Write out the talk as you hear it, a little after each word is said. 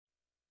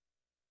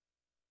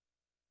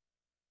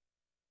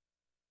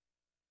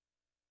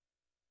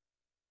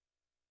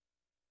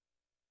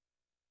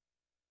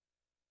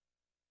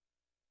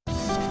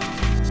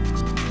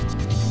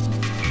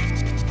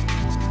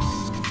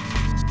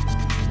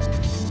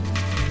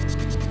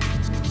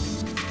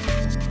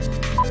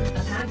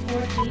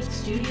14th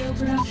studio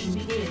production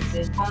begins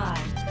in 5,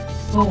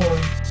 4,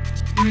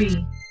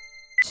 3,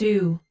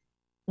 2,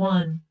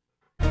 1.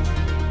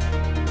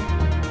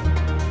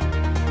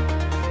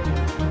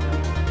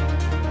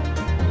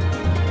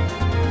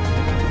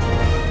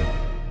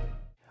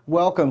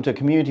 Welcome to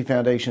Community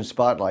Foundation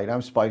Spotlight.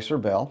 I'm Spicer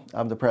Bell.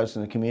 I'm the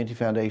president of the Community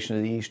Foundation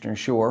of the Eastern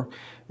Shore.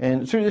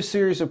 And through this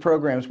series of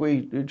programs,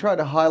 we try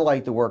to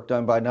highlight the work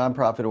done by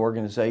nonprofit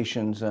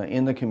organizations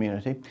in the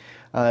community.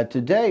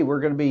 Today,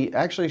 we're going to be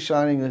actually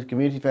shining the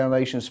Community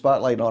Foundation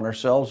Spotlight on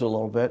ourselves a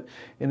little bit,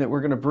 in that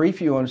we're going to brief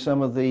you on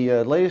some of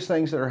the latest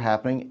things that are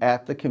happening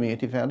at the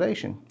Community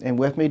Foundation. And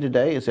with me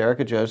today is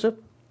Erica Joseph.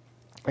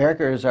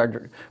 Erica is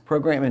our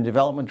Program and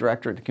Development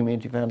Director at the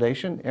Community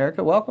Foundation.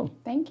 Erica, welcome.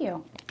 Thank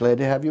you. Glad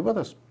to have you with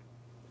us.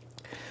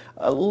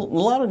 A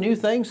lot of new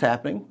things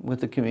happening with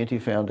the Community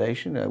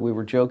Foundation. We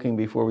were joking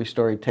before we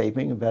started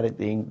taping about it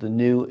being the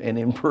new and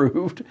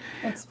improved.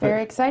 It's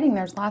very exciting.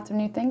 There's lots of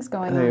new things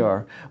going on. They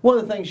are. One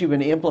of the things you've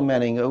been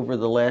implementing over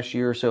the last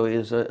year or so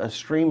is a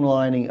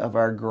streamlining of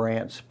our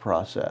grants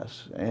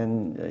process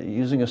and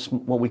using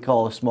what we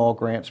call a small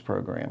grants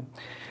program.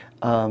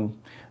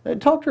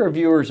 Talk to our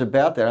viewers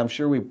about that. I'm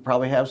sure we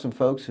probably have some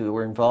folks who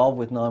are involved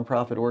with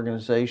nonprofit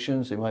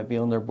organizations. They might be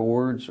on their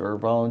boards or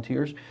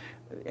volunteers.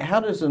 How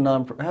does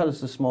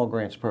the small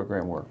grants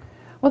program work?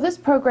 Well, this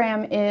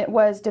program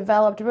was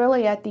developed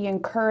really at the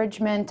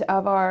encouragement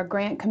of our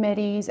grant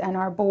committees and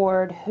our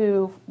board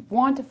who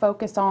want to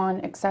focus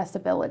on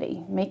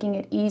accessibility, making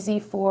it easy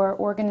for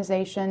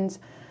organizations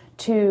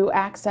to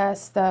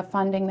access the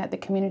funding that the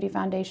Community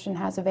Foundation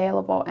has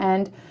available.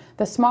 And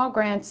the small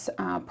grants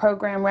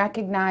program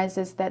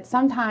recognizes that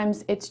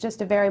sometimes it's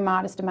just a very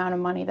modest amount of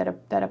money that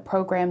a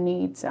program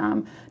needs.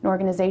 An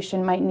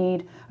organization might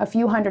need a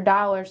few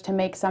 $100s to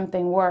make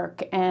something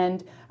work,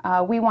 and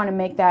we want to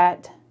make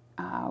that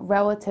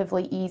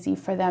relatively easy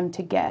for them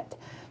to get.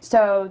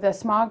 So the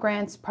small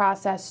grants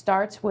process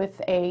starts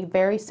with a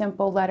very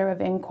simple letter of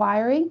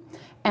inquiry,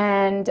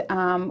 and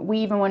we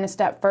even went a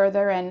step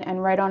further,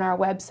 and right on our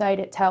website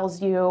it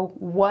tells you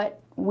what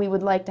we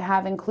would like to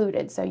have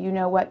included, so you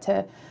know what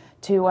to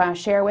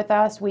share with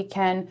us. We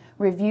can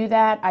review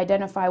that,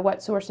 identify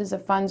what sources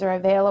of funds are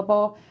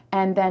available,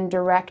 and then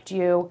direct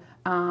you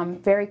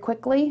very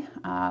quickly.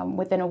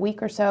 Within a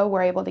week or so,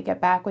 we're able to get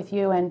back with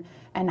you and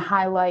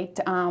highlight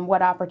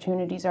what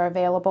opportunities are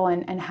available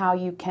and how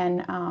you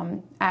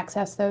can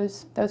access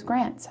those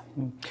grants.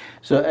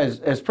 So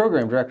as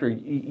program director,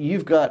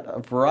 you've got a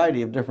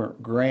variety of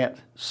different grant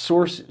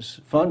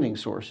sources, funding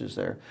sources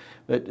there.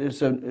 But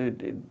so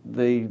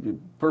the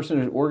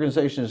person or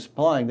organization is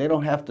applying, they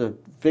don't have to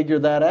figure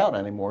that out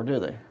anymore, do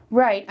they?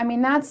 Right. I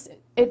mean,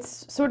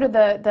 it's sort of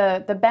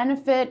the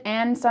benefit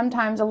and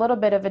sometimes a little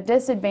bit of a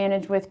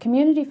disadvantage with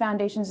community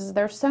foundations is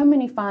there's so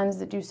many funds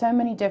that do so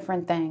many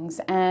different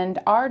things, and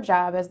our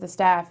job as the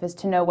staff is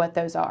to know what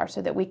those are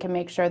so that we can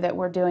make sure that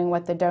we're doing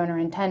what the donor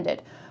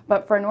intended.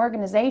 But for an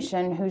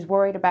organization who's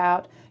worried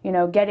about,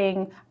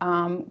 getting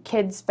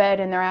kids fed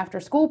in their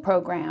after-school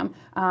program,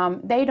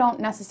 they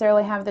don't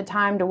necessarily have the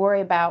time to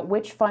worry about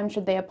which fund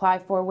should they apply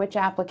for, which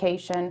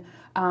application,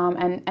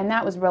 and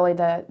that was really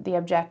the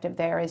objective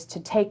there, is to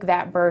take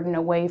that burden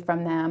away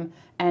from them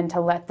and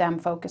to let them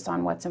focus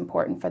on what's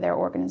important for their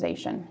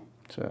organization.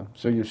 So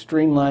you've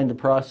streamlined the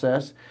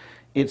process.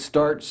 It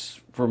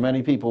starts for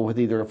many people with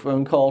either a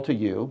phone call to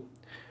you,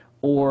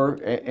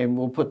 and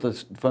we'll put the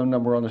phone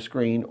number on the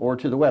screen, or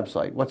to the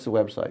website. What's the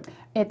website?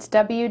 It's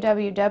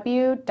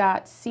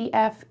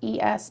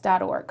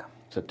www.cfes.org.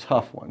 It's a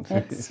tough one.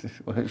 It's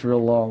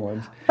real long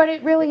ones. But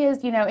it really is,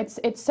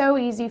 it's so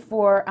easy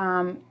for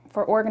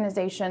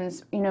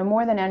organizations,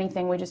 more than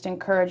anything, we just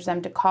encourage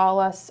them to call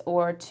us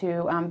or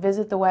to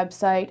visit the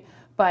website.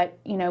 But,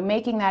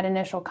 making that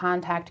initial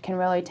contact can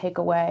really take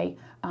away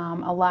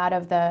a lot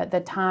of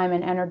the time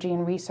and energy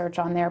and research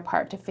on their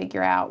part to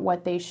figure out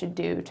what they should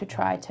do to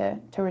try to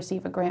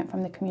receive a grant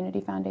from the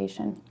Community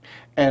Foundation.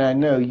 And I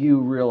know you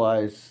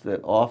realize that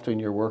often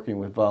you're working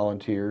with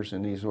volunteers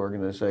in these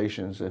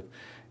organizations.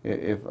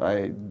 If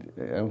I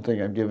don't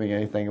think I'm giving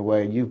anything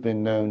away, you've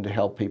been known to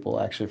help people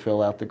actually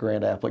fill out the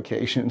grant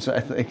applications, I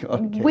think.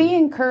 We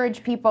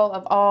encourage people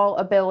of all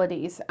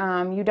abilities.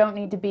 You don't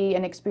need to be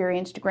an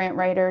experienced grant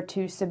writer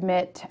to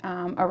submit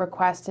a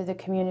request to the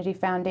Community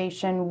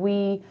Foundation.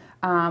 We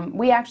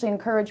actually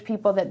encourage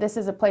people that this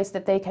is a place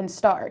that they can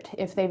start.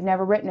 If they've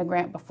never written a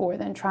grant before,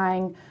 then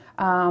trying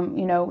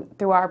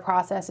through our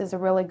process is a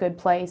really good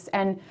place.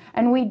 And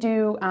we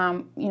do,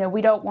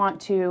 we don't want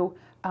to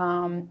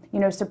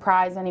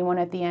surprise anyone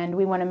at the end.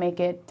 We want to make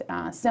it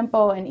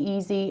simple and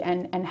easy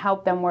and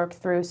help them work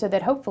through so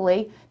that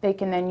hopefully they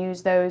can then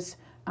use those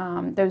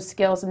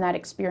skills and that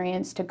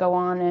experience to go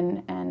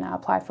on and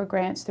apply for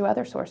grants through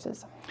other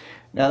sources.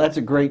 Now that's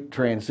a great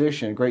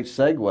transition, great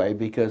segue,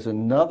 because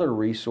another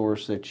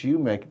resource that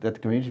that the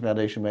Community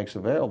Foundation makes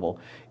available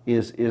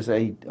is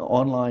a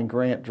online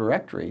grant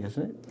directory,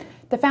 isn't it?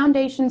 The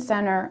Foundation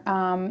Center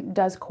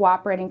does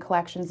cooperating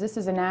collections. This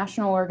is a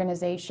national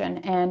organization,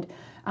 and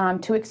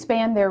To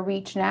expand their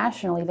reach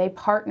nationally, they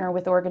partner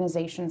with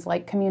organizations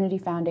like community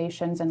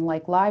foundations and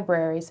like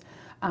libraries,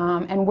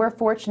 and we're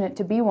fortunate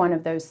to be one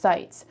of those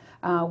sites.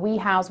 We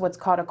house what's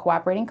called a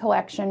cooperating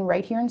collection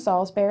right here in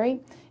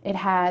Salisbury. It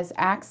has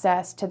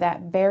access to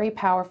that very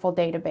powerful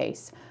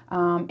database.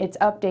 It's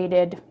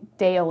updated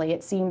daily,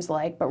 it seems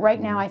like, but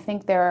right now I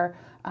think there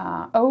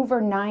are over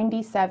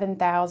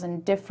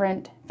 97,000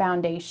 different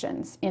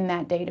foundations in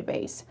that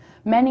database.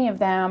 Many of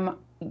them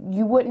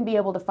you wouldn't be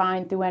able to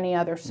find through any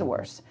other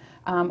source.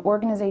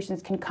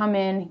 Organizations can come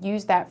in,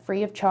 use that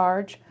free of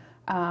charge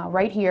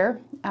right here.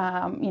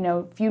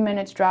 A few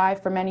minutes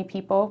drive for many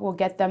people will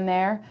get them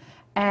there,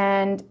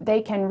 and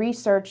they can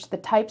research the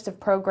types of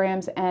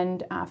programs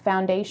and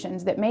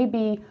foundations that may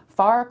be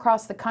far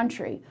across the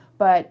country,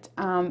 but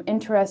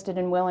interested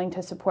and willing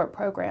to support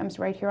programs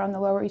right here on the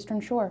Lower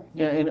Eastern Shore.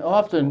 Yeah, and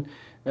often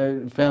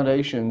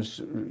foundations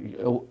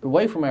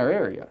away from our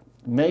area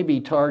may be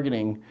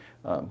targeting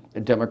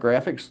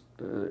demographics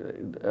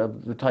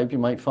of the type you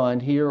might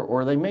find here,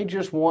 or they may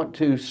just want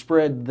to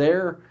spread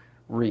their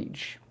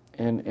reach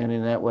and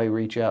in that way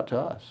reach out to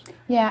us.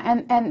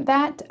 Yeah, and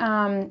that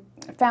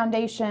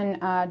foundation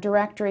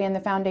directory and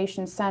the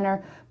foundation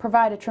center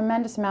provide a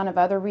tremendous amount of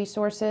other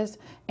resources,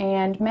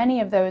 and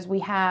many of those we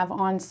have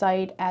on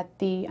site at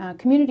the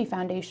community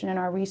foundation in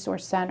our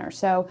resource center.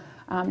 So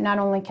not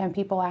only can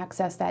people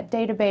access that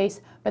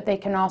database, but they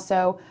can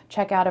also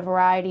check out a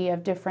variety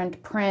of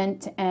different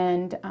print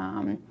and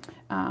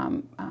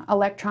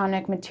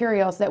electronic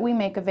materials that we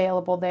make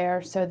available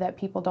there so that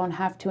people don't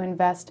have to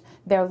invest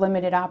their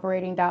limited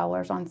operating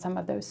dollars on some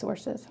of those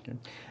sources. Okay.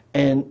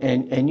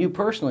 And you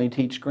personally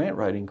teach grant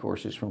writing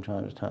courses from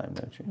time to time,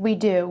 don't you? We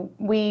do.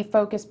 We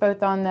focus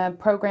both on the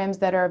programs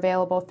that are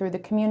available through the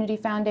Community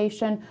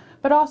Foundation,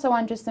 but also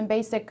on just some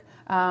basic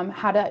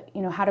how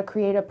to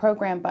create a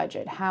program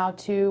budget, how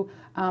to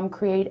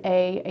create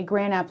a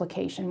grant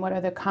application, what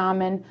are the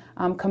common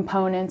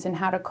components, and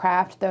how to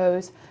craft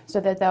those so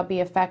that they'll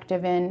be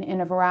effective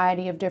in a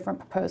variety of different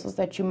proposals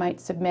that you might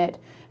submit.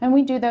 And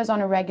we do those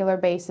on a regular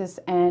basis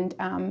and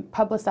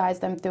publicize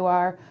them through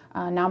our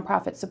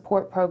nonprofit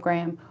support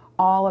program.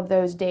 All of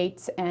those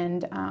dates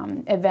and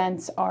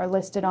events are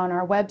listed on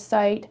our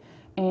website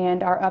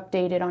and are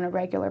updated on a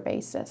regular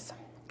basis.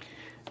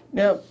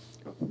 Now,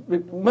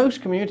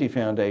 most community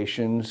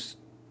foundations,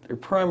 their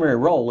primary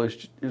role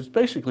is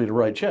basically to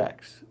write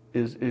checks,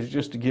 is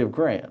just to give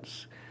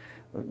grants.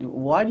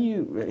 Why are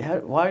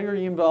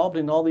you involved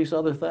in all these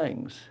other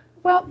things?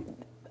 Well,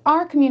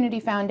 our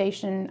community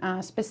foundation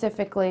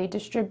specifically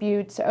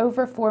distributes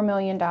over $4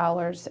 million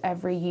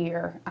every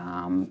year,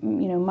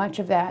 much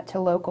of that to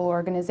local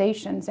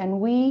organizations, and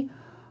we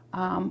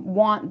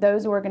want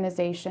those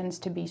organizations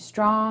to be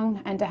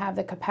strong and to have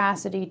the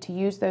capacity to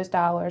use those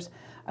dollars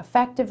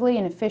effectively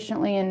and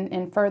efficiently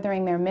in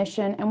furthering their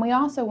mission. And we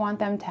also want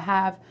them to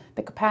have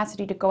the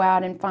capacity to go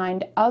out and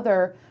find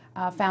other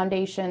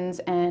foundations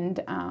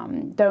and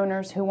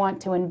donors who want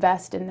to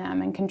invest in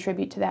them and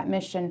contribute to that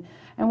mission.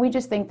 And we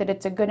just think that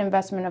it's a good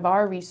investment of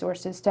our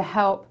resources to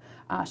help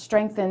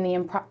strengthen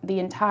the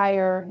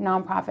entire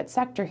nonprofit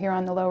sector here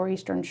on the Lower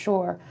Eastern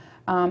Shore.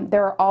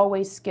 There are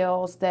always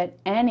skills that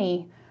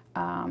any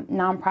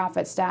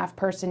nonprofit staff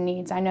person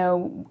needs. I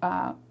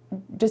know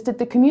just at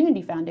the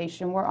Community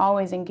Foundation, we're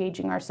always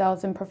engaging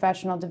ourselves in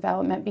professional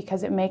development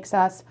because it makes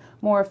us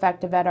more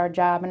effective at our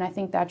job, and I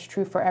think that's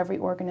true for every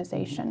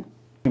organization.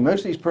 Most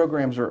of these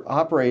programs are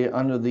operated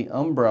under the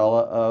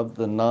umbrella of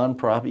the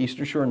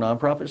Eastern Shore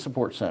Nonprofit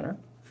Support Center.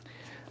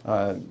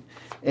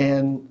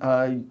 And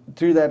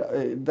through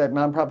that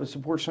Nonprofit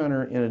Support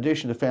Center, in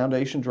addition to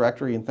foundation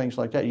directory and things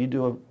like that, you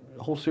do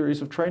a whole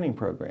series of training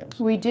programs.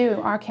 We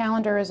do. Our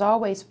calendar is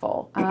always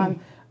full.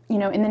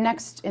 In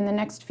the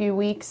next few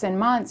weeks and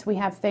months, we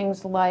have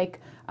things like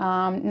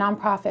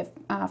nonprofit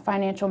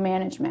financial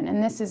management,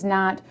 and this is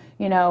not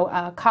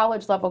a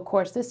college level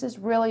course. This is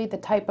really the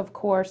type of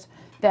course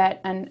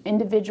that an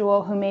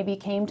individual who maybe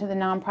came to the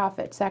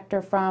nonprofit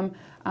sector from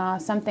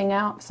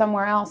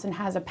somewhere else and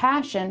has a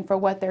passion for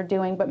what they're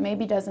doing, but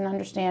maybe doesn't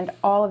understand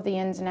all of the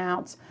ins and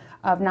outs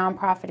of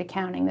nonprofit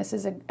accounting. This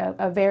is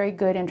a very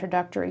good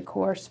introductory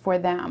course for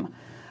them.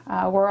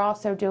 We're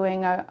also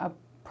doing a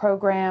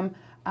program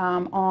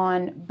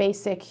on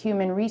basic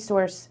human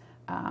resource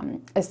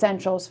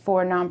essentials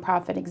for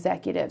nonprofit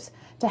executives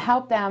to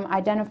help them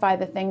identify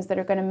the things that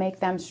are going to make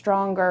them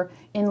stronger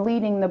in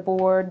leading the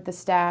board, the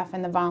staff,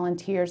 and the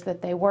volunteers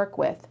that they work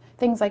with.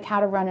 Things like how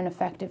to run an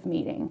effective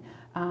meeting,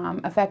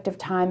 effective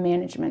time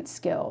management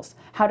skills,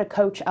 how to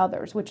coach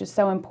others, which is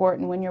so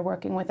important when you're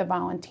working with a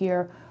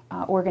volunteer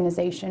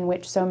organization,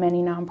 which so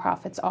many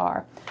nonprofits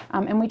are.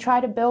 And we try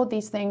to build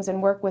these things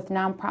and work with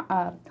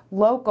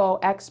local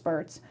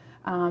experts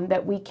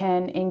that we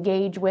can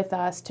engage with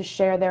us to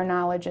share their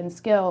knowledge and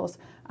skills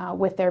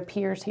with their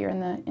peers here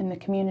in the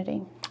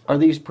community. Are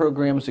these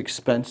programs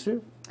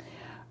expensive?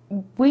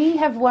 We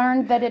have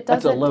learned that it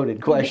doesn't... That's a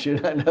loaded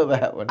question, I know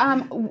that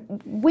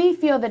one. We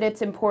feel that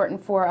it's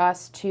important for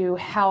us to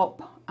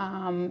help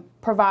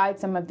provide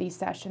some of these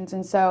sessions,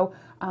 and so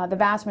the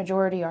vast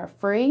majority are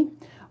free.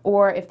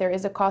 or if there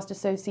is a cost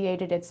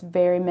associated, it's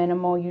very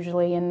minimal,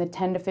 usually in the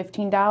 $10 to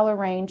 $15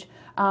 range.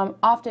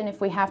 Often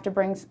if we have to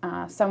bring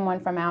someone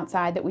from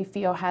outside that we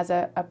feel has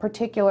a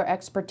particular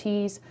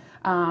expertise,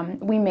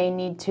 we may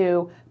need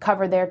to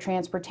cover their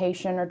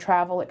transportation or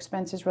travel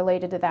expenses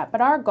related to that.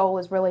 But our goal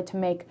is really to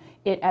make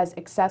it as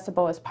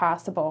accessible as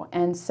possible.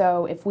 And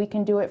so if we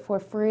can do it for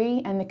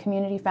free and the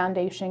Community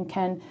Foundation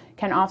can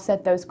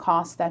offset those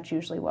costs, that's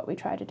usually what we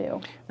try to do.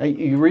 Now,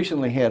 you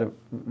recently had a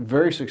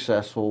very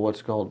successful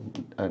what's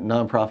called a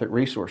nonprofit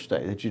resource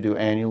day that you do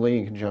annually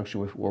in conjunction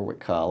with Warwick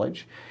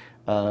College.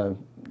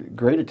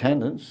 Great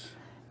attendance.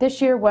 This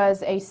year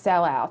was a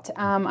sellout.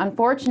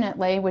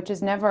 Unfortunately, which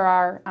is never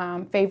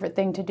our favorite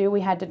thing to do,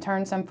 we had to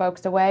turn some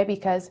folks away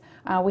because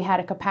we had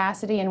a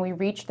capacity and we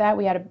reached that.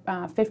 We had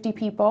 50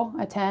 people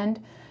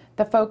attend.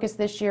 The focus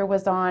this year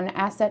was on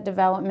asset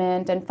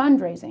development and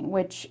fundraising,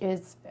 which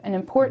is an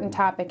important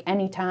topic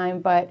anytime,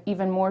 but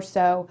even more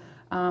so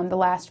the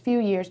last few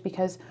years,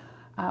 because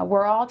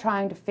we're all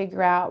trying to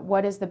figure out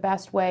what is the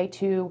best way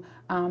to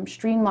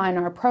streamline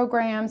our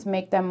programs,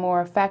 make them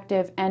more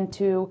effective, and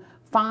to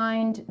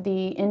find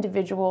the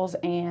individuals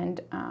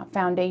and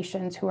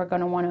foundations who are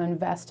going to want to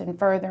invest in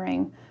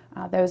furthering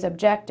those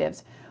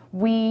objectives.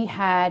 We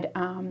had,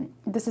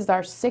 this is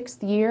our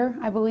 6th year,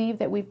 I believe,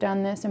 that we've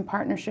done this in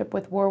partnership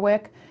with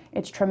Warwick.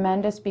 It's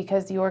tremendous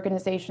because the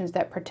organizations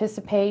that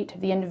participate,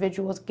 the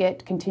individuals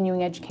get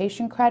continuing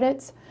education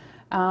credits,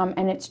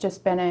 and it's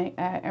just been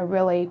a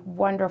really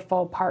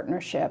wonderful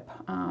partnership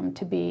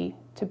to be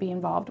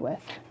involved with.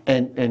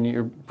 And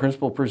your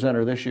principal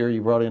presenter this year,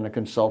 you brought in a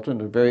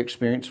consultant, a very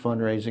experienced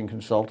fundraising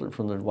consultant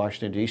from the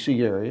Washington,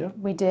 D.C. area.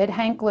 We did.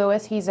 Hank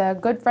Lewis. He's a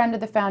good friend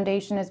of the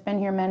foundation, has been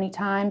here many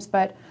times,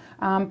 but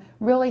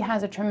really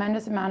has a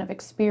tremendous amount of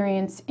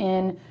experience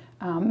in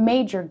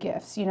major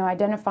gifts, you know,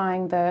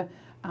 identifying the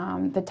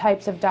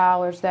types of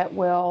dollars that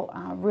will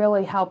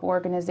really help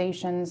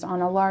organizations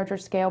on a larger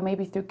scale,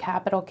 maybe through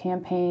capital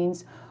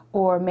campaigns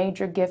or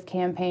major gift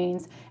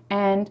campaigns.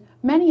 And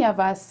many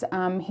of us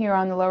here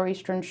on the Lower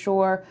Eastern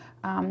Shore,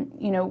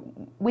 you know,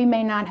 we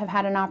may not have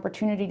had an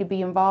opportunity to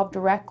be involved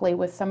directly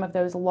with some of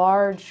those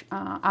large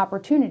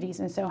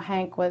opportunities, and so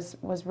Hank was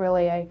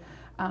really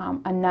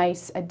a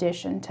nice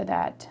addition to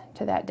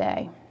that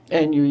day.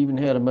 And you even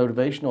had a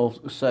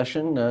motivational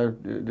session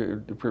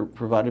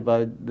provided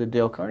by the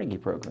Dale Carnegie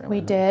program.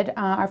 We did.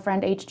 Our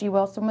friend H.G.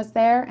 Wilson was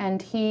there,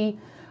 and he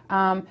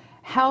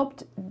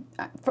helped.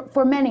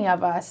 For many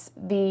of us,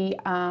 the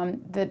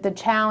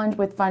challenge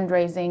with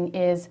fundraising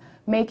is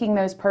making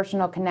those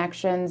personal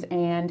connections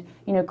and,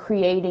 you know,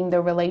 creating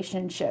the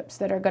relationships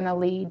that are going to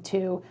lead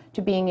to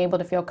being able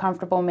to feel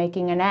comfortable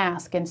making an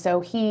ask. And so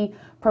he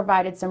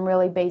provided some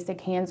really basic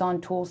hands-on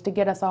tools to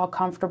get us all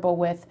comfortable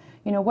with,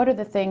 you know, what are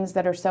the things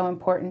that are so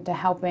important to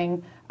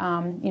helping,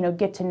 you know,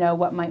 get to know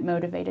what might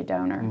motivate a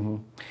donor.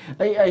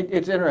 Mm-hmm.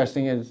 It's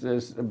interesting,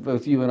 as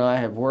both you and I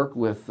have worked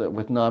with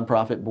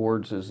nonprofit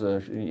boards as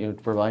you know,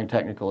 providing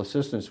technical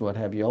assistance, what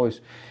have you, always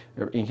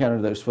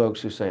encounter those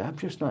folks who say, I'm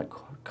just not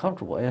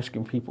comfortable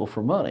asking people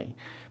for money.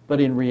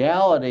 But in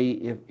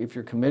reality, if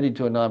you're committed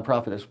to a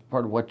nonprofit, that's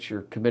part of what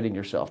you're committing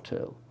yourself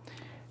to.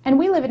 And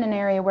we live in an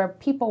area where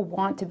people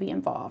want to be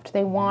involved.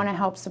 They want to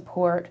help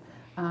support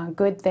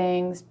good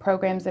things,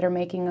 programs that are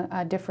making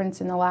a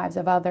difference in the lives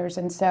of others.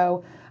 And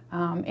so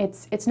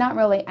it's not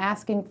really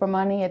asking for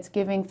money, it's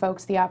giving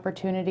folks the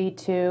opportunity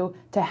to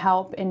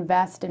help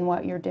invest in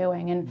what you're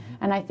doing.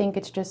 And I think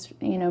it's just,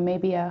 you know,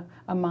 maybe a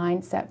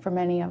mindset for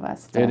many of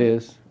us. It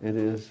is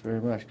very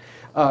much.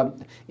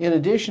 In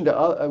addition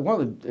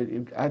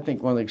to I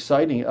think one of the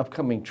exciting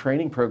upcoming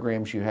training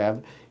programs you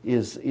have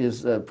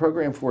is a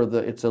program for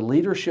it's a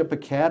leadership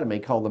academy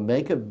called the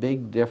Make a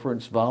Big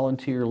Difference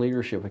Volunteer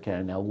Leadership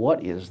Academy. Now,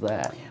 what is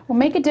that? Well,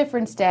 Make a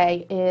Difference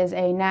Day is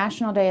a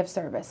national day of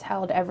service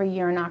held every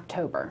year in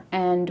October.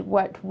 And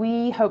what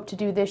we hope to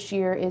do this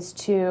year is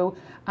to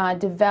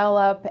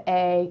develop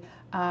a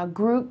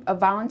group of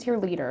volunteer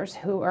leaders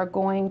who are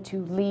going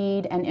to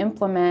lead and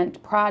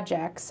implement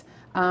projects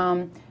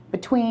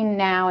between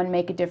now and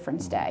Make a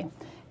Difference Day.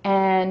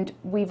 And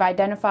we've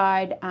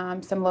identified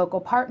some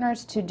local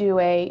partners to do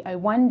a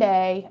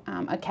one-day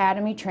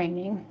academy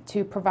training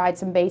to provide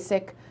some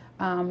basic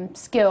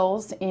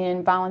skills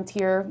in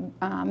volunteer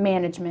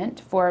management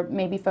for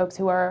maybe folks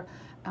who are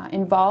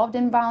involved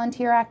in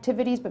volunteer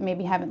activities but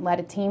maybe haven't led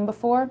a team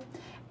before.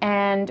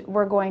 And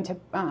we're going to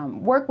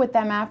work with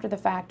them after the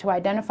fact to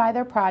identify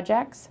their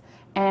projects,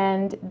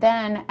 and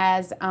then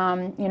as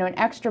you know, an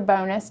extra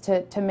bonus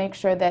to make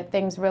sure that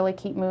things really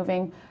keep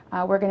moving,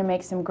 we're going to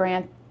make some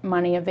grant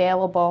money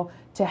available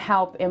to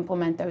help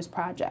implement those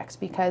projects,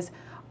 because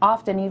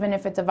often, even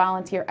if it's a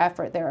volunteer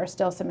effort, there are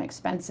still some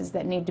expenses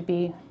that need to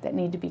be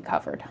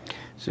covered.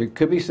 So it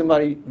could be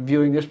somebody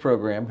viewing this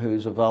program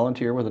who's a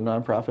volunteer with a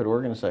nonprofit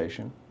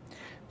organization.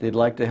 They'd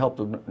like to help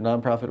the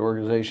nonprofit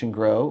organization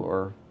grow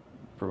or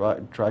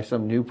try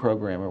some new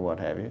program or what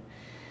have you.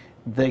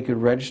 They could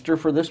register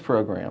for this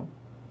program.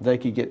 They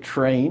could get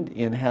trained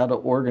in how to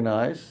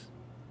organize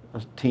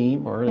a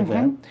team or an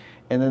event,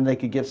 and then they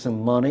could get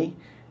some money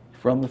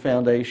from the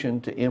foundation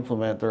to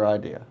implement their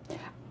idea.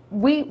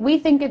 We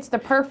think it's the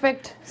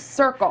perfect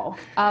circle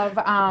of...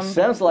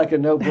 Sounds like a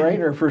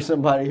no-brainer for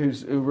somebody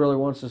who really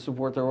wants to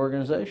support their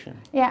organization.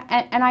 Yeah,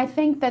 and I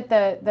think that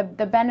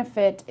the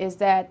benefit is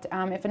that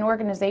if an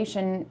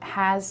organization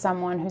has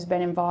someone who's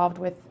been involved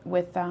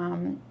with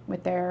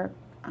their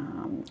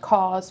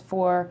cause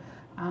for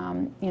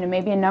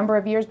maybe a number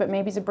of years, but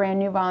maybe it's a brand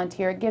new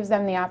volunteer, it gives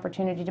them the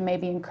opportunity to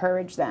maybe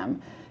encourage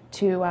them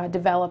to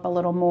develop a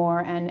little more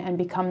and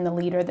become the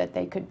leader that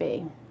they could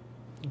be.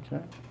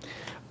 Okay.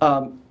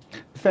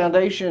 The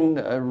foundation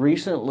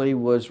recently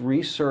was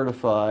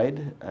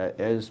recertified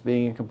as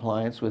being in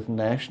compliance with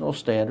national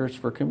standards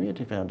for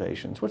community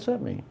foundations. What's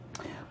that mean?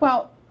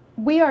 Well,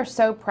 we are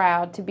so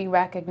proud to be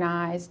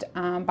recognized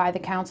by the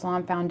Council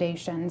on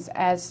Foundations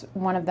as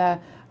one of the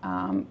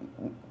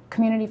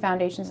community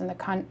foundations in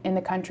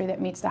the country that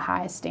meets the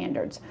highest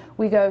standards.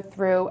 We go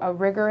through a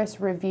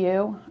rigorous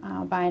review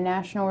by a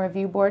national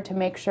review board to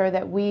make sure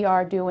that we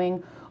are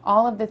doing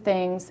all of the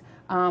things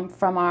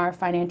from our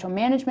financial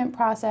management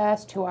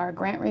process to our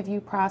grant review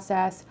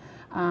process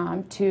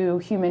to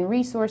human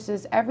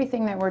resources.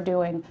 Everything that we're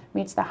doing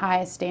meets the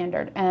highest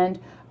standard. And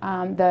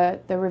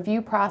the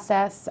review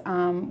process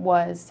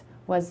was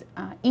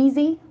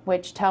easy,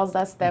 which tells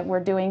us that we're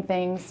doing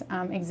things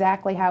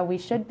exactly how we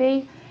should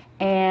be.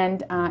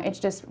 And it's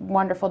just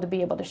wonderful to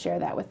be able to share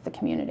that with the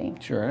community.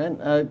 Sure,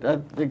 and I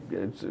think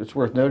it's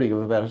worth noting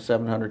of about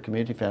 700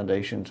 community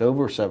foundations,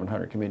 over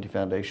 700 community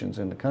foundations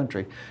in the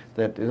country,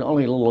 that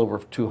only a little over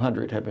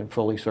 200 have been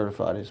fully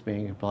certified as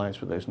being in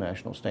compliance with those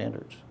national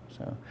standards.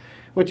 So,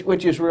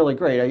 which is really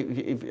great.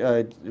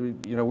 I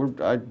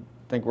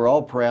think we're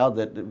all proud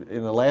that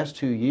in the last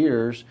 2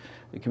 years,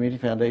 the Community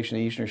Foundation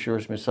of the Eastern Shore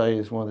has been cited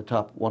as one of the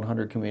top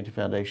 100 community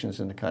foundations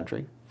in the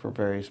country for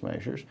various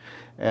measures.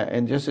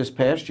 And just this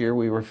past year,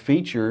 we were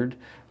featured,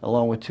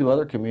 along with 2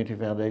 other community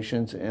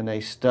foundations, in a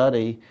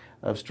study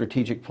of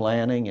strategic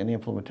planning and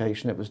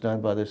implementation that was done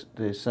by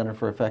the Center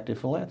for Effective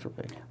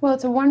Philanthropy. Well,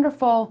 it's a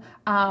wonderful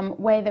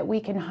way that we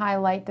can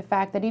highlight the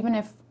fact that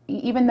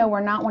even though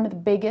we're not one of the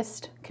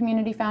biggest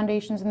community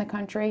foundations in the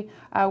country,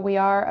 we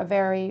are a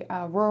very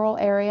rural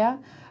area,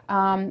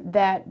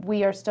 that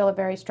we are still a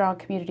very strong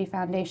community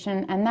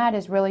foundation, and that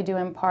is really due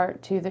in part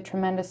to the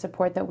tremendous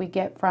support that we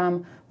get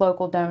from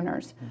local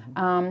donors.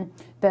 Mm-hmm.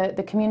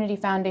 The community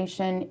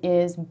foundation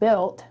is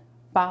built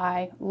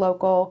by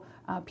local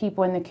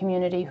people in the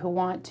community who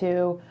want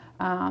to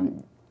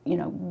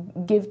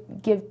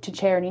give to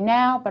charity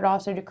now, but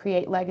also to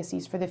create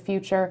legacies for the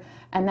future,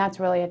 and that's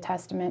really a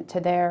testament to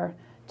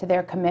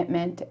their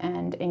commitment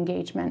and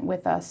engagement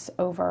with us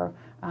over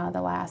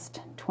the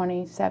last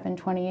 27,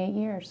 28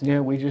 years. Yeah,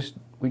 we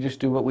just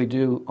do what we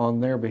do on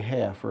their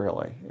behalf,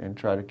 really, and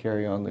try to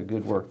carry on the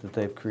good work that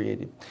they've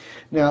created.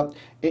 Now,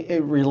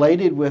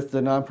 related with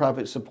the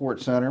Nonprofit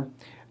Support Center,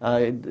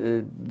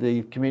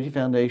 the Community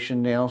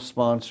Foundation now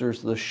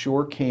sponsors the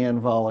ShoreCan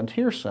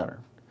Volunteer Center.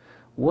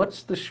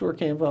 What's the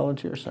ShoreCan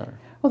Volunteer Center?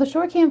 Well, the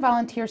ShoreCan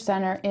Volunteer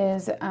Center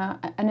is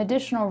an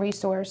additional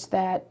resource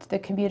that the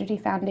Community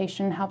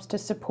Foundation helps to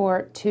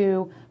support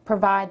to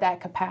provide that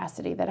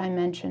capacity that I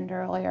mentioned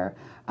earlier.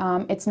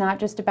 It's not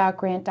just about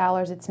grant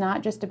dollars, it's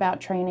not just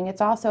about training, it's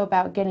also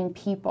about getting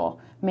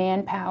people,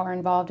 manpower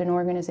involved in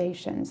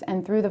organizations.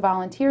 And through the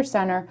Volunteer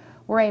Center,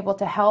 we're able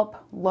to help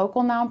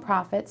local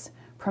nonprofits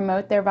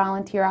promote their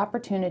volunteer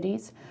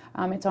opportunities.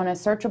 It's on a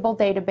searchable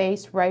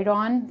database right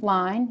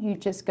online. You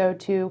just go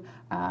to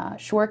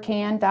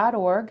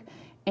shorecan.org.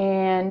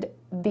 And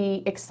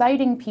the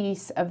exciting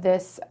piece of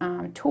this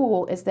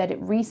tool is that it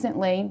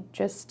recently,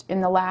 just in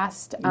the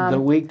last...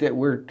 the week that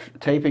we're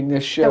taping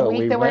this show,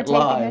 we went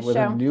live with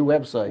a new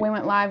website. We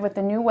went live with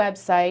a new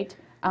website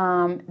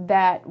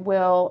that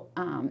will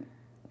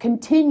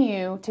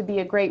continue to be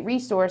a great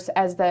resource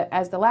as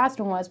the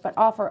last one was, but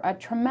offer a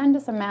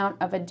tremendous amount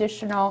of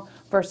additional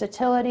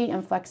versatility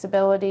and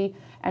flexibility,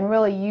 and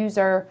really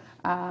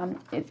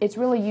it's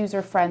really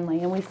user friendly,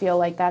 and we feel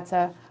like that's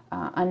a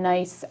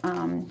nice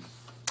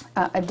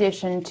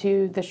addition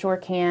to the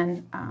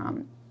ShoreCan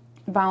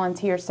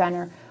Volunteer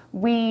Center.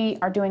 We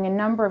are doing a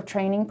number of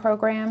training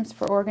programs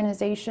for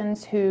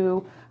organizations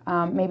who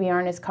maybe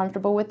aren't as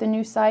comfortable with the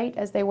new site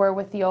as they were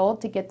with the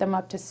old, to get them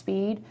up to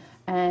speed.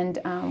 And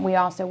we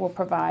also will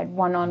provide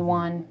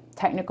one-on-one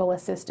technical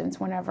assistance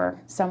whenever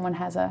someone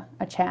has a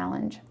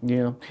challenge.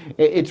 Yeah,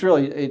 it's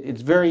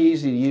very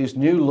easy to use.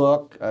 New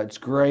look, it's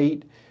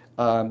great.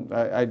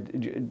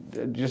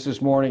 Just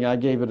this morning I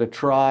gave it a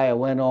try. I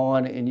went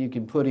on and you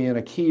can put in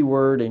a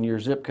keyword and your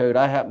zip code.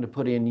 I happened to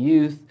put in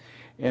youth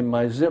and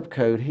my zip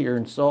code here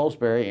in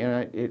Salisbury,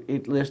 and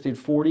it listed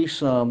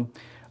 40-some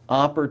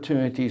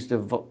opportunities to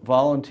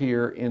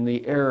volunteer in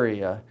the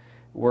area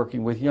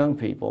working with young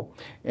people.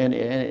 And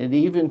it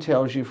even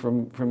tells you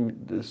from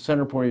the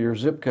center point of your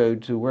zip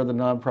code to where the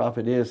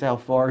nonprofit is, how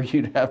far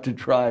you'd have to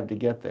drive to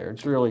get there.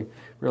 It's really,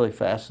 really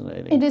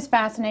fascinating. It is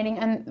fascinating,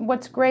 and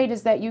what's great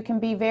is that you can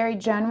be very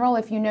general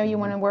if you know you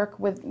want to work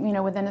with,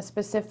 within a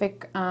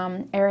specific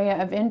area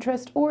of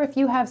interest, or if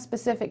you have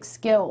specific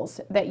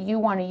skills that you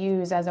want to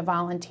use as a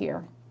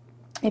volunteer.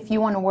 if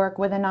you want to work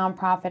with a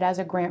nonprofit as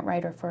a grant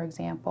writer, for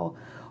example,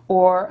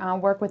 or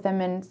work with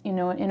them in,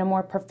 in a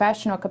more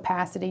professional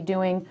capacity,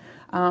 doing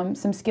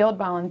some skilled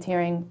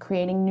volunteering,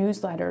 creating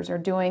newsletters, or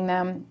doing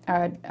them,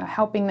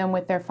 helping them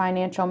with their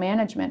financial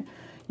management,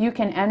 you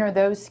can enter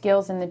those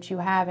skills in that you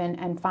have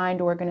and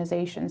find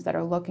organizations that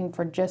are looking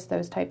for just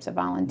those types of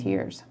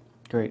volunteers.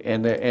 Great,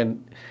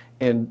 and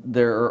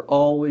there are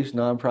always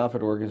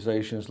nonprofit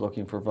organizations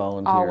looking for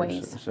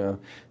volunteers. Always.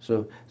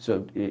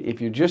 So if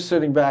you're just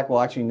sitting back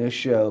watching this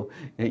show,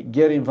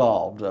 get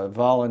involved,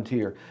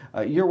 volunteer.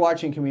 You're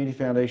watching Community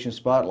Foundation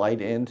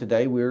Spotlight, and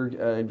today we're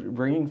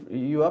bringing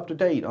you up to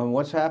date on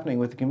what's happening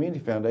with the Community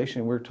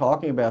Foundation. We're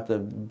talking about the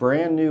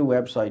brand new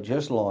website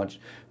just launched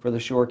for the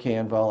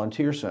Shore-Can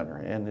Volunteer Center,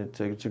 and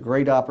it's a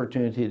great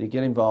opportunity to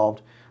get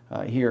involved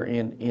here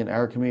in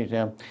our community.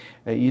 Now,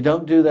 you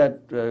don't do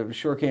that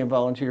Shore-Can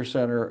Volunteer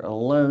Center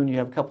alone. You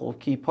have a couple of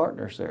key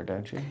partners there,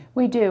 don't you?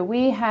 We do.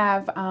 We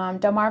have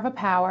Delmarva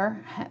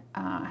Power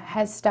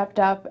has stepped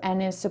up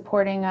and is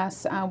supporting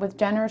us with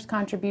generous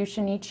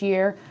contribution each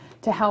year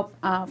to help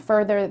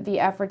further the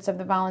efforts of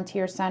the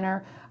Volunteer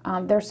Center.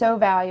 They're so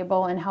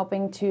valuable in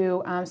helping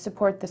to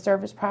support the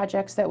service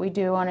projects that we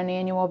do on an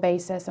annual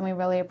basis, and we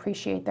really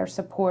appreciate their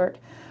support.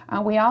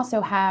 We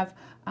also have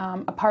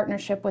a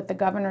partnership with the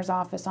Governor's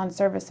Office on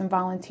Service and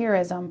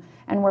Volunteerism,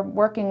 and we're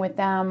working with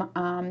them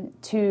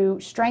to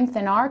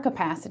strengthen our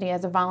capacity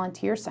as a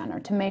volunteer center,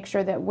 to make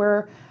sure that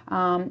we're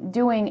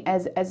doing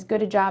as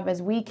good a job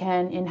as we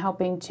can in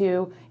helping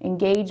to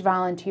engage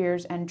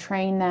volunteers and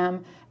train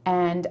them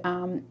and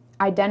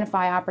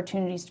identify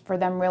opportunities for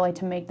them really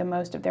to make the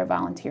most of their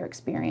volunteer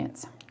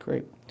experience.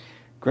 Great.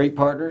 Great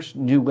partners,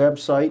 new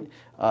website.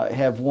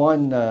 Have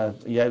one,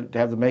 you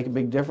have the Make a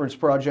Big Difference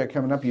project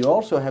coming up. You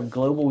also have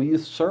Global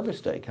Youth Service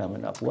Day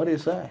coming up. What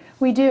is that?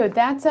 We do.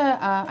 That's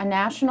a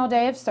national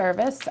day of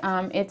service.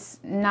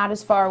 It's not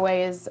as far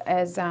away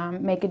as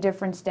Make a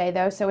Difference Day,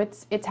 though, so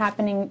it's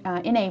happening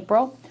in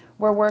April.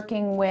 We're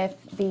working with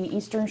the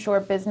Eastern Shore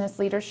Business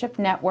Leadership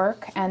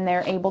Network and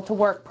their Able to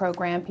Work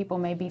program. People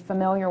may be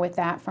familiar with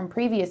that from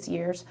previous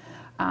years.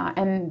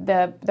 And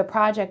the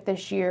project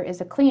this year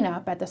is a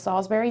cleanup at the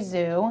Salisbury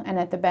Zoo and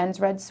at the Ben's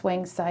Red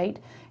Swing site.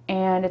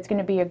 And it's going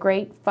to be a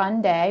great,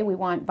 fun day. We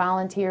want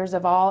volunteers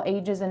of all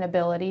ages and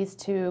abilities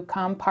to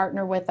come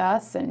partner with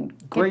us. And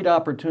great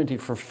opportunity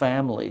for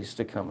families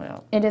to come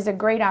out. It is a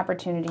great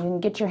opportunity. You can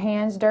get your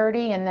hands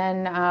dirty, and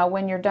then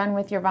when you're done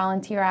with your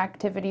volunteer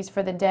activities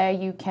for the day,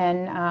 you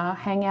can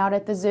hang out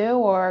at the zoo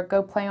or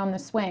go play on the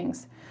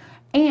swings.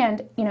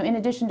 And, in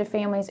addition to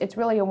families, it's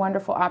really a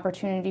wonderful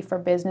opportunity for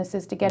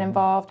businesses to get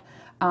involved.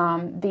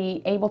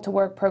 The Able to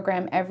Work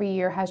program every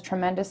year has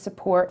tremendous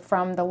support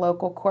from the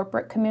local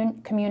corporate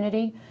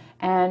community,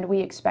 and we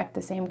expect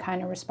the same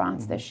kind of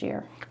response this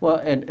year. Well,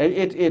 and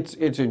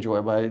it's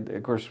enjoyable.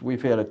 Of course,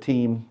 we've had a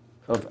team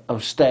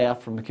of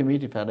staff from the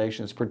Community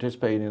Foundation that's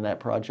participating in that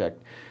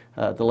project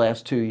the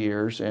last 2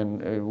 years,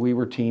 and we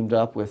were teamed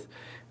up with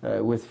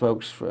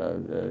folks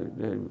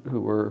who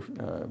were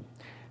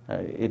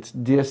it's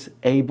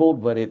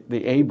disabled, but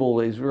the able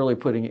is really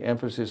putting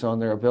emphasis on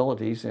their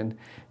abilities and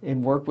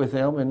work with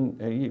them. And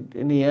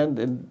in the end,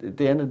 at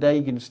the end of the day,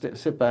 you can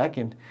sit back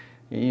and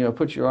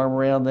put your arm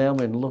around them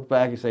and look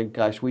back and say,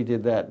 "Gosh, we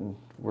did that, and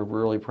we're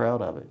really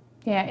proud of it."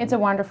 Yeah, it's a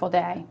wonderful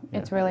day.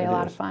 It's really a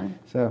lot of fun.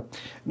 So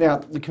now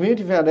the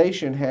Community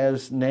Foundation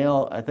has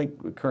now, I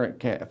think,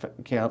 current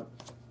count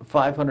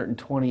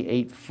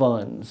 528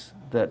 funds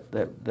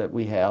that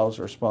we house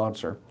or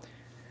sponsor.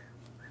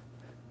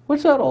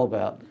 What's that all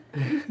about?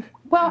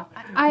 Well,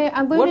 I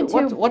alluded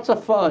to... What's a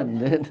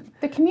fund?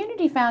 The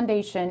Community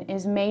Foundation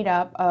is made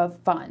up of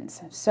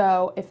funds.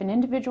 So if an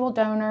individual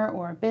donor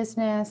or a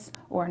business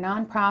or a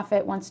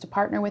nonprofit wants to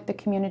partner with the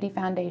Community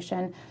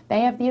Foundation,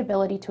 they have the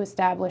ability to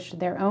establish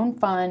their own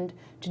fund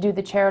to do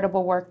the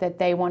charitable work that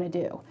they want to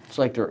do. It's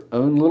like their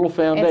own little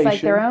foundation. It's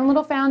like their own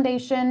little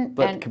foundation.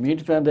 But the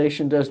Community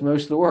Foundation does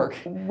most of the work.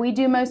 We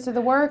do most of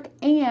the work,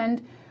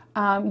 and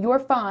your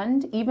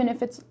fund, even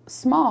if it's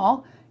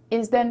small,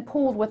 is then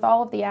pooled with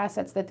all of the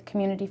assets that the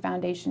Community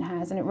Foundation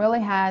has, and it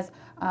really has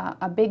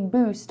a big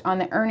boost on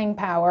the earning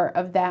power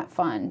of that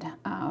fund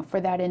for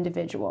that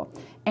individual.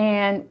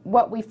 And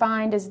what we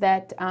find is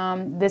that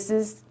this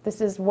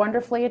is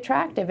wonderfully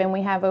attractive, and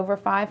we have over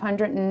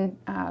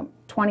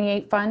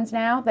 528 funds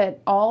now that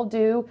all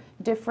do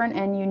different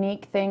and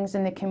unique things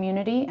in the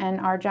community,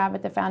 and our job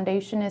at the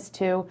foundation is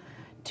to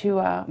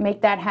make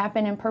that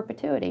happen in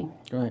perpetuity.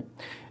 Right.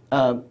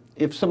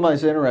 If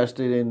somebody's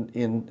interested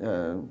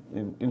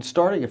in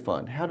starting a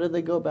fund, how do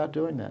they go about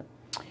doing that?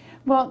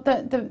 Well,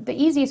 the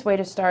easiest way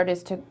to start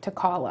is to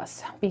call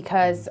us,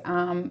 because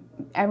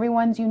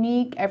everyone's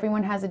unique,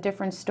 everyone has a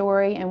different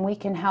story, and we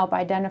can help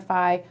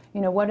identify,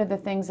 what are the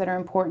things that are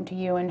important to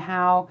you and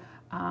how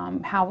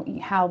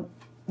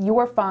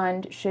your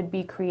fund should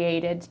be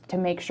created to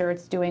make sure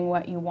it's doing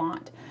what you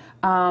want.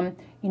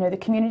 The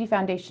Community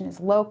Foundation is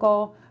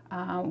local.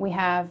 We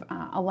have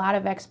a lot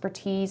of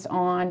expertise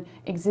on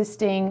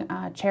existing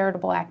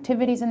charitable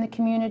activities in the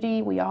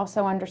community. We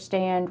also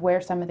understand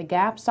where some of the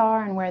gaps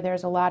are and where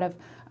there's a lot of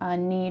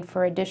need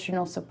for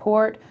additional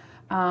support.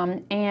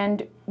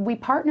 And we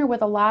partner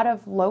with a lot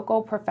of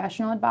local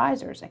professional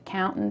advisors,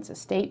 accountants,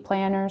 estate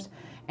planners,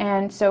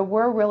 and so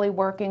we're really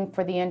working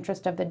for the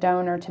interest of the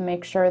donor to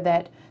make sure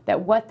that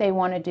what they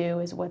want to do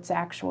is what's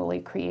actually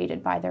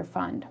created by their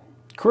fund.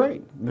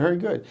 Great, very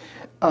good.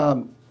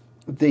 One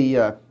of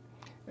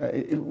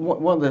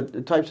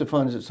the types of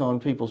funds that's on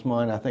people's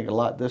mind, I think, a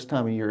lot this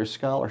time of year is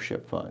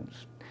scholarship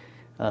funds.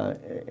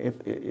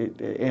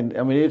 And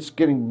I mean, it's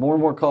getting more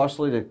and more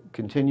costly to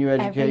continue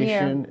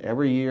education.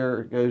 Every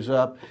year it goes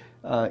up.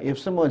 If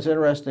someone's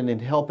interested in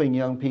helping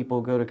young people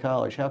go to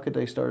college, how could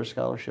they start a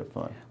scholarship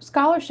fund?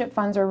 Scholarship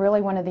funds are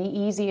really one of the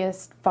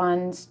easiest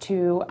funds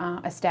to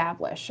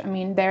establish. I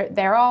mean,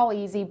 they're all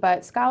easy,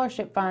 but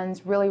scholarship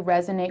funds really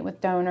resonate with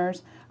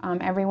donors.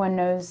 Everyone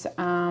knows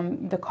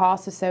the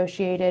costs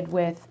associated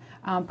with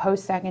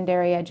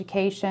post-secondary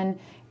education,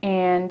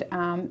 and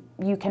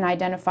you can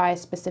identify a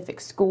specific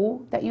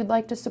school that you'd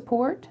like to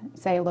support,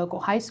 say a local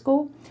high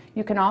school.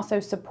 You can also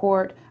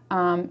support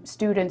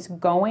students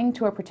going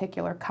to a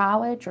particular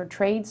college or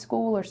trade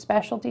school or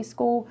specialty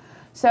school.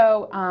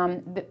 So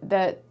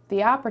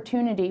the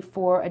opportunity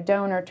for a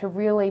donor to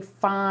really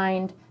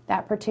find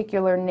that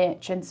particular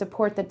niche and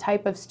support the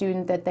type of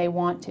student that they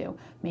want to.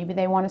 Maybe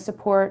they want to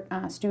support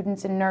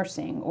students in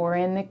nursing or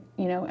in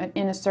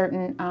a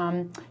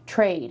certain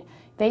trade.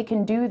 They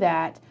can do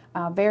that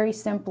very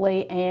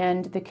simply,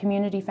 and the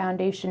Community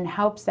Foundation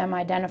helps them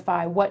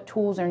identify what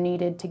tools are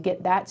needed to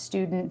get that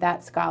student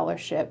that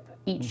scholarship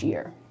each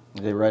year.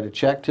 They write a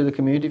check to the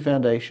Community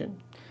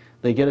Foundation.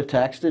 They get a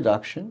tax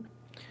deduction.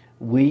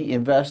 We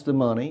invest the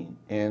money,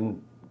 and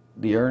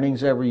the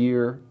earnings every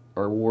year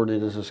are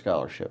awarded as a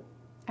scholarship.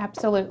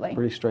 Absolutely.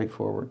 Pretty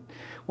straightforward.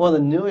 One of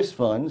the newest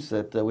funds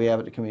that we have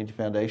at the Community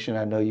Foundation,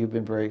 I know you've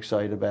been very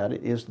excited about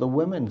it, is the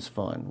Women's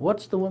Fund.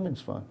 What's the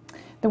Women's Fund?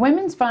 The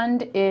Women's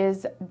Fund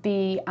is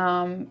the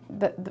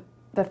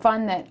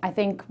fund that I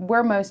think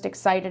we're most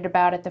excited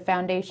about at the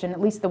foundation, at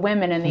least the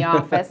women in the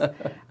office,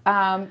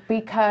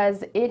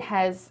 because it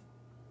has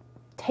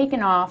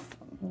taken off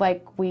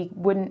like we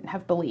wouldn't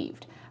have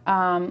believed.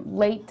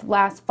 Late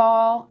last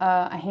fall,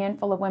 a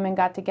handful of women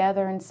got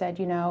together and said,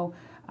 you know,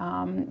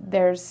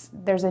 there's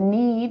a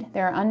need,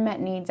 there are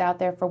unmet needs out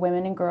there for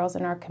women and girls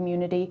in our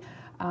community,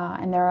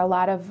 and there are a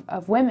lot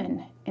of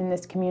women in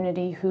this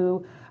community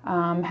who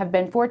have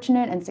been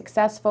fortunate and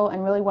successful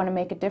and really want to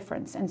make a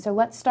difference. And so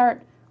let's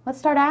start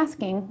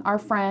asking our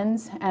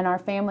friends and our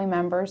family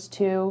members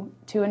to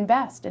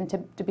invest and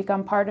to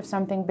become part of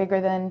something bigger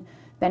than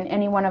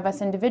any one of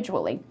us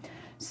individually.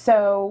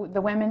 So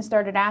the women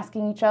started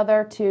asking each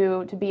other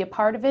to be a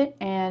part of it,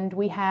 and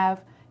we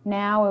have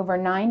now over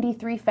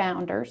 93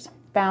 founders.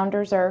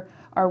 Founders are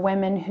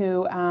women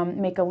who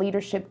make a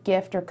leadership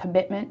gift or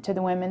commitment to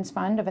the Women's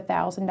Fund of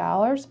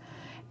 $1,000.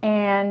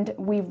 And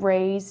we've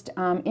raised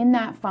in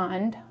that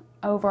fund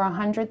over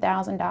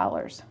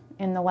 $100,000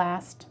 in the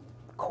last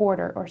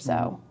quarter or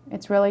so.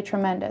 It's really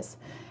tremendous.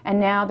 And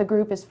now the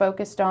group is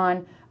focused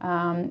on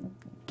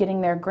getting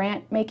their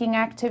grant-making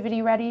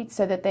activity ready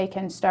so that they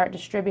can start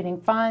distributing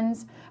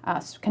funds,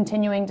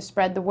 continuing to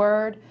spread the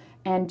word,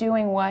 and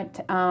doing what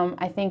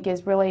I think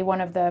is really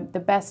one of the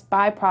best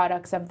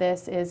byproducts of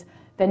this is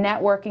the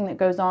networking that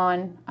goes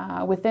on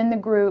within the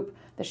group,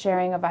 the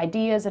sharing of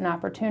ideas and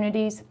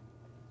opportunities.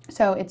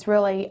 So it's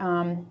really,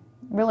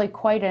 really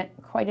quite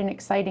an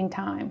exciting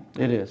time.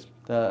 It is.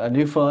 A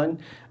new fund,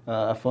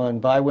 a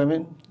fund by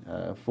women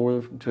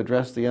to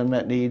address the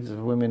unmet needs of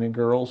women and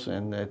girls,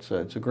 and it's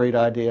a great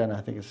idea, and I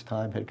think its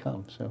time had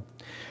come. So,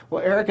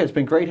 well, Erica, it's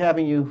been great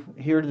having you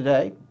here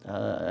today,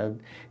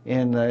 and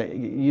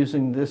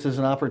using this as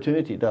an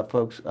opportunity to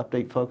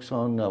update folks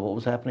on what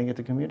was happening at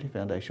the Community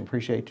Foundation.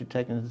 Appreciate you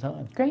taking the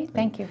time. Great,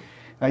 thank you.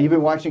 You've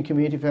been watching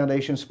Community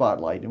Foundation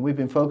Spotlight, and we've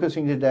been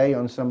focusing today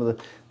on some of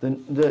the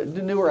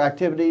newer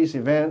activities,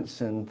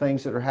 events, and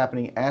things that are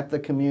happening at the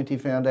Community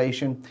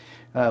Foundation.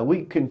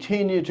 We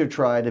continue to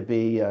try to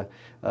be a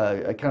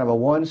kind of a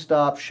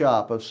one-stop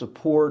shop of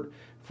support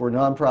for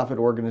nonprofit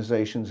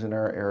organizations in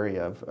our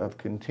area, of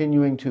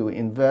continuing to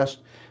invest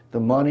the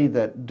money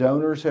that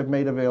donors have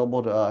made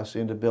available to us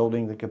into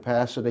building the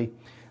capacity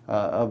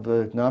of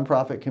the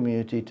nonprofit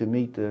community to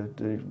meet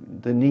the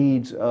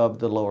needs of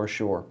the Lower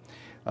Shore.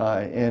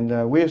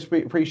 We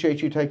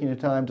appreciate you taking the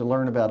time to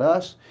learn about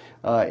us.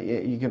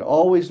 You can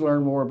always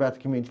learn more about the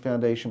Community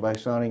Foundation by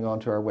signing on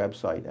to our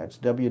website. That's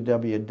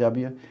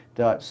www.cfes.org.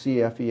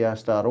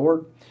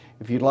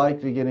 If you'd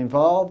like to get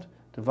involved,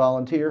 to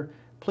volunteer,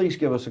 please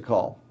give us a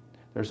call.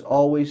 There's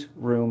always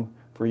room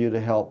for you to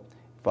help,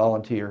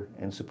 volunteer,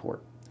 and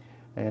support.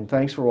 And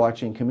thanks for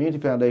watching Community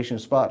Foundation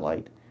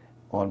Spotlight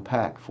on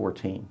PAC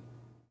 14.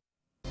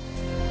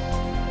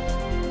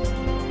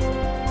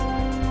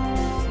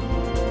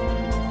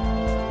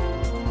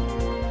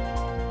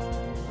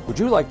 Would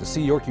you like to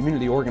see your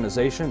community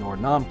organization or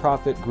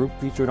nonprofit group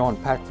featured on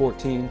PAC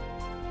 14?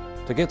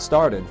 To get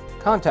started,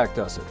 Contact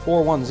us at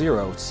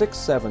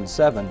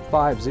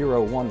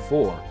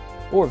 410-677-5014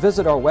 or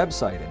visit our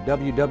website at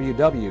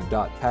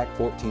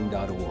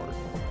www.pac14.org.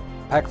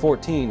 PAC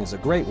 14 is a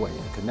great way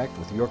to connect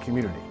with your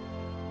community.